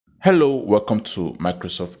Hello, welcome to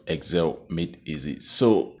Microsoft Excel Made Easy.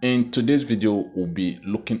 So in today's video, we'll be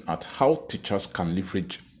looking at how teachers can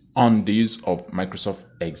leverage on the use of Microsoft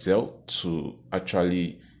Excel to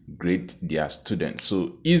actually grade their students.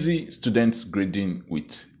 So easy students grading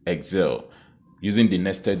with Excel using the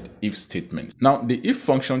nested if statement. Now the if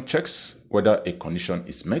function checks whether a condition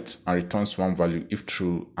is met and returns one value if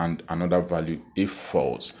true and another value if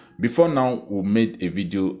false. Before now, we made a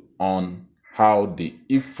video on how the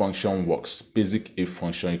if function works, basic if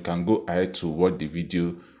function. You can go ahead to watch the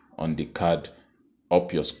video on the card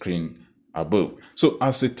up your screen above. So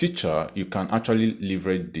as a teacher, you can actually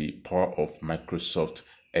leverage the power of Microsoft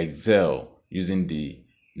Excel using the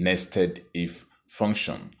nested if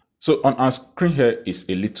function. So on our screen here is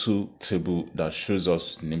a little table that shows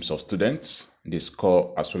us names of students, the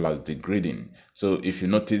score, as well as the grading. So if you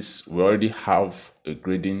notice, we already have a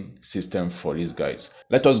grading system for these guys.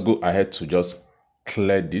 Let us go ahead to just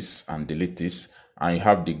clear this and delete this, and you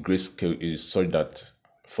have the grade scale is such that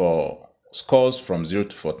for scores from 0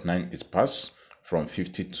 to 49 is pass, from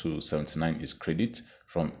 50 to 79 is credit,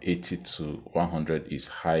 from 80 to 100 is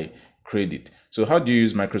high credit. So how do you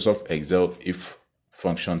use Microsoft Excel if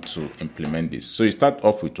function to implement this? So you start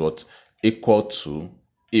off with what? Equal to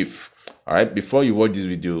if. All right, before you watch this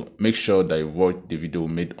video, make sure that you watch the video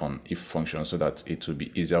made on if function so that it will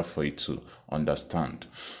be easier for you to understand.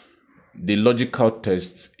 The logical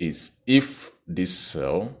test is if this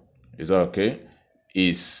cell is okay,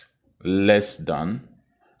 is less than,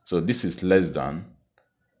 so this is less than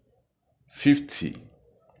 50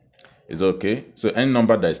 is okay. So any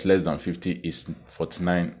number that is less than 50 is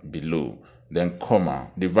 49 below. Then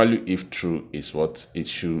comma, the value if true is what? It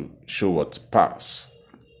should show what? Pass.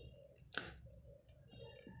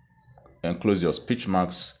 And close your speech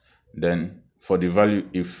marks. Then for the value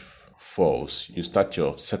if false, you start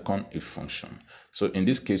your second if function. So in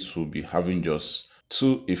this case, we'll be having just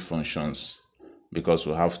two if functions because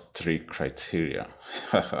we have three criteria.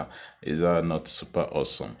 Is that not super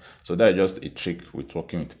awesome? So that is just a trick with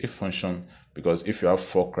working with if function, because if you have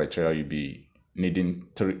four criteria, you'll be needing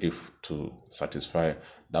three if to satisfy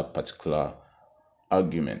that particular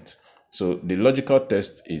argument. So the logical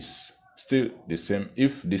test is still the same.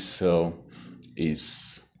 If this cell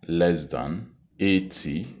is less than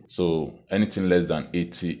 80, so anything less than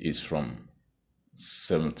 80 is from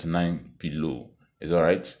 79 below, is all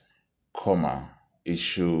right, comma, it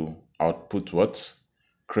should output what?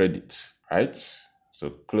 Credit, right?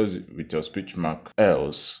 So close it with your speech mark.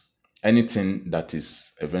 Else anything that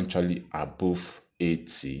is eventually above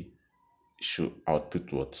 80 should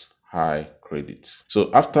output what? High credit.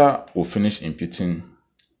 So after we finish imputing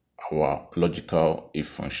our logical if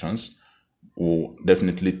functions, we'll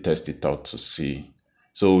definitely test it out to see.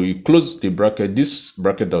 So we close the bracket. This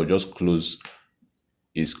bracket that we just close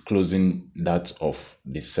is closing that of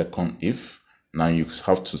the second if. Now you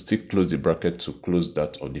have to still close the bracket to close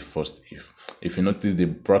that of the first if. If you notice, the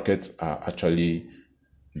brackets are actually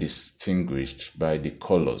distinguished by the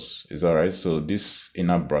colors. Is all right? So this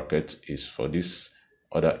inner bracket is for this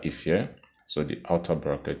other if here. So the outer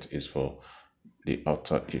bracket is for the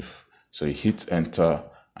outer if. So you hit enter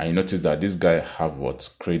and you notice that this guy have what?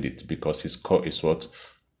 Credit, because his score is what?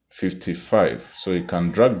 55. So you can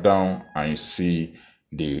drag down and you see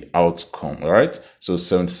the outcome. All right, so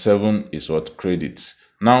 77 is what? Credit.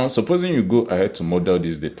 Now supposing you go ahead to model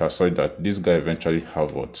this data so that this guy eventually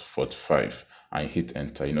have what? 45, and hit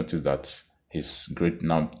enter, you notice that his grade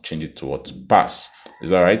now changes to what? Pass.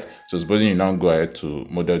 Is all right? So supposing you now go ahead to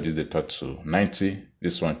model this data to 90,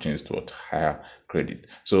 this one changes to what? Higher credit.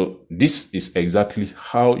 So this is exactly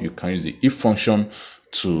how you can use the if function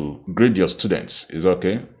to grade your students. Is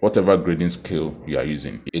okay? Whatever grading scale you are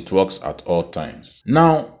using, it works at all times.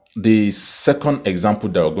 Now the second example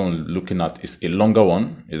that we're going to be looking at is a longer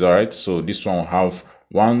one. Is all right? So this one will have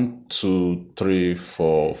 1, 2, 3,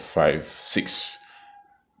 4, 5, 6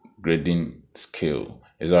 grading scale.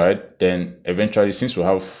 Is all right? Then eventually, since we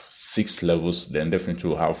have 6 levels, then definitely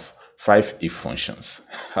we'll have 5 if functions.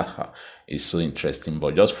 It's so interesting,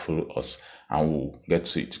 but just follow us and we'll get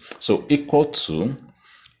to it. So equal to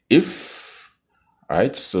if,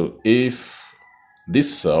 right? So if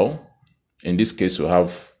this cell, in this case, we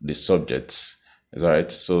have the subject. Is all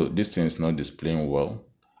right? So this thing is not displaying well.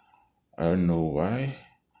 I don't know why.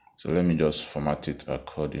 So let me just format it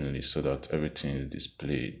accordingly so that everything is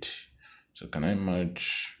displayed. So can I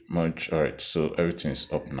merge? All right, so everything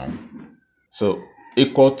is up now. So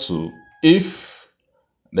equal to if,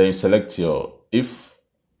 then you select your if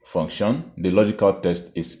function. The logical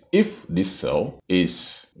test is if this cell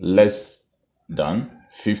is less than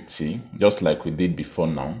 50, just like we did before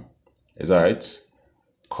now. Is that right?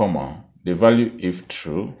 comma, the value if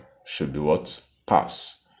true should be what?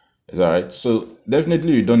 Pass. Is that right? So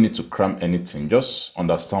definitely you don't need to cram anything. Just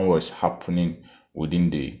understand what is happening within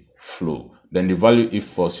the flow. Then the value if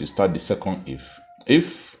false, you start the second if.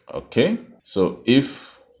 If, okay. So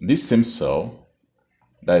if this same cell,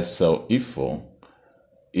 that is cell E4,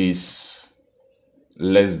 is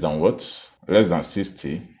less than what? Less than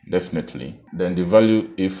 60, definitely. Then the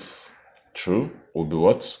value if true will be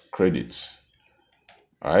what? Credit.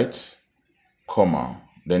 Alright, comma.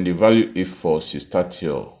 Then the value if false, you start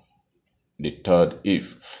the third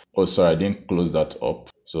if. Oh, sorry, I didn't close that up.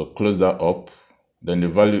 So close that up. Then the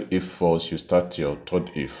value if false, you start your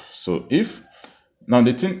third if. So if, now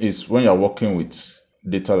the thing is, when you're working with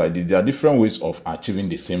data like this, there are different ways of achieving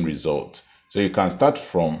the same result. So you can start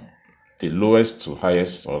from the lowest to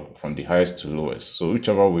highest, or from the highest to lowest. So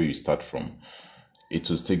whichever way you start from, it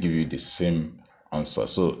will still give you the same answer.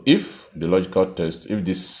 So if the logical test, if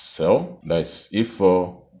this cell, that is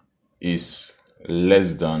E4, is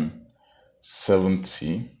less than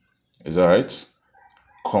 70, is that right?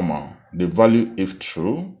 Comma, the value if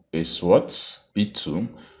true is what? B2.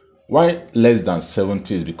 Why less than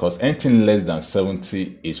 70 is because anything less than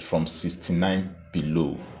 70 is from 69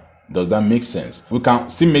 below. Does that make sense? We can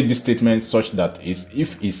still make this statement such that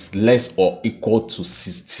if it's less or equal to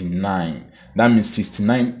 69, that means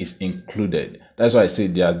 69 is included. That's why I say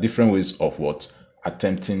there are different ways of what?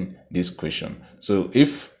 Attempting this question. So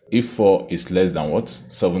if 4 is less than what?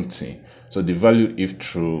 70. So the value if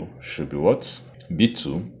true should be what?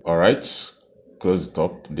 B2. Alright. Close it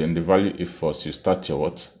up. Then the value if false, you start your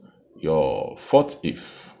what? Your fourth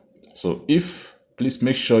if. So if, please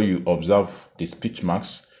make sure you observe the speech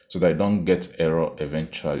marks so that I don't get error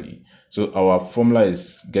eventually. So our formula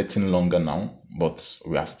is getting longer now, but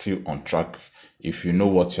we are still on track. If you know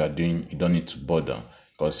what you are doing, you don't need to bother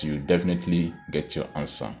because you definitely get your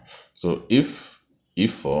answer. So if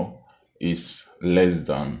E4 is less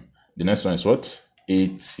than, the next one is what?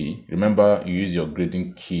 80. Remember, you use your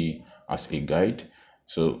grading key as a guide.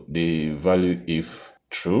 So the value if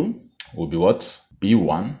true will be what?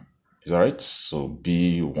 B1. Is that right? So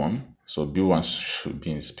B1. So B1 should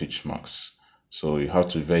be in speech marks. So you have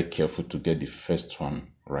to be very careful to get the first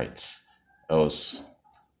one right. Else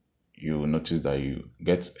you will notice that you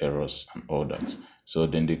get errors and all that. So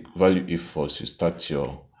then the value if false, you start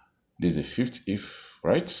your, this is the fifth if,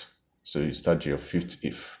 right? So you start your fifth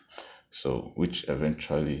if. So which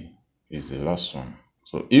eventually is the last one.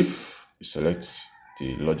 So if you select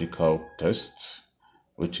the logical test,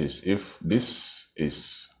 which is if this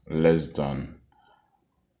is less than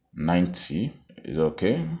 90, is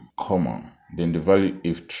okay, comma, then the value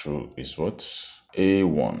if true is what?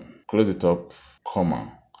 A1. Close it up,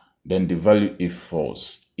 comma, then the value if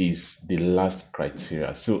false is the last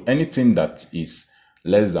criteria. So anything that is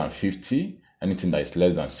less than 50, anything that is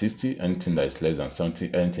less than 60, anything that is less than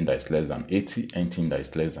 70, anything that is less than 80, anything that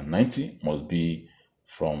is less than 90 must be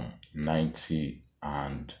from 90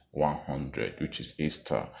 and 100, which is A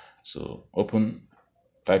star. So open,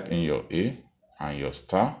 type in your A and your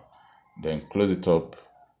star, then close it up.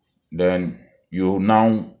 Then you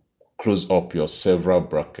now close up your several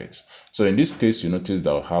brackets. So in this case, you notice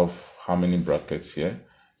that I have how many brackets here?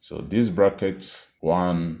 So these brackets,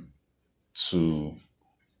 1, 2,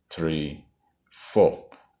 3, 4.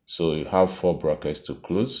 So you have 4 brackets to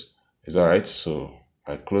close. Is that right? So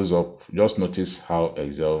I close up. Just notice how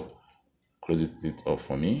Excel closes it up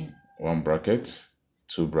for me. 1 bracket,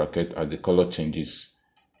 2 bracket. As the color changes,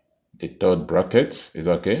 the third bracket is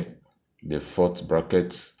okay, the fourth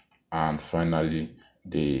bracket, and finally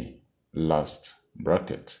the last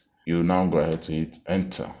bracket. You now go ahead to hit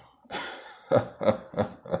enter.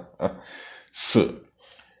 So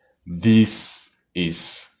this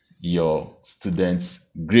is your student's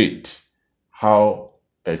grade. How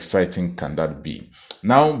exciting can that be?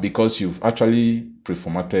 Now, because you've actually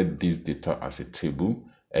pre-formatted this data as a table,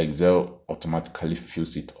 Excel automatically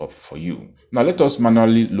fills it up for you. Now let us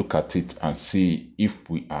manually look at it and see if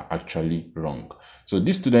we are actually wrong. So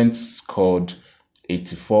this student scored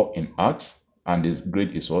 84 in art and his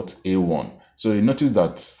grade is what? A1. So you notice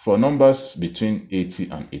that for numbers between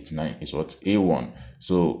 80 and 89 is what? A1.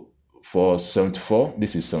 So for 74,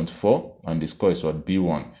 this is 74 and the score is what?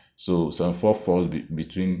 B1. So 74 falls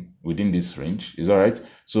within this range. Is that right?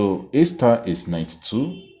 So A star is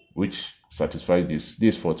 92, which satisfies this.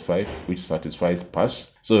 This is 45, which satisfies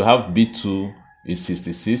pass. So you have B2 is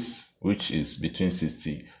 66, which is between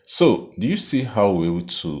 60. So do you see how we're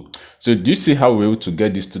able to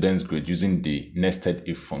get the student's grade using the nested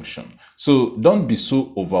if function? So don't be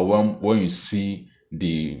so overwhelmed when you see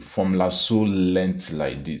the formula so lengthy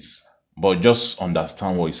like this. but just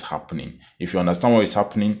understand what is happening. If you understand what is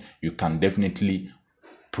happening, you can definitely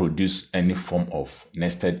produce any form of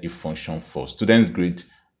nested if function for students' grade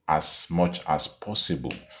as much as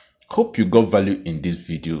possible. Hope you got value in this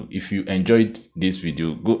video. If you enjoyed this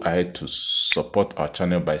video, go ahead to support our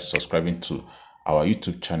channel by subscribing to our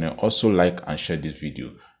YouTube channel. Also like and share this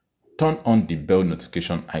video. Turn on the bell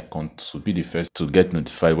notification icon to be the first to get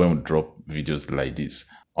notified when we drop videos like this.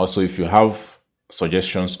 Also, if you have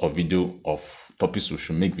suggestions or video of topics we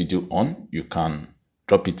should make video on, you can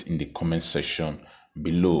drop it in the comment section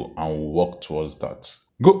below and we'll work towards that.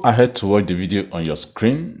 Go ahead to watch the video on your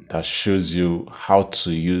screen that shows you how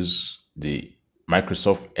to use the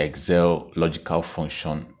Microsoft Excel logical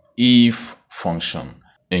function if function.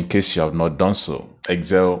 In case you have not done so,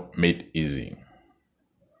 Excel made easy.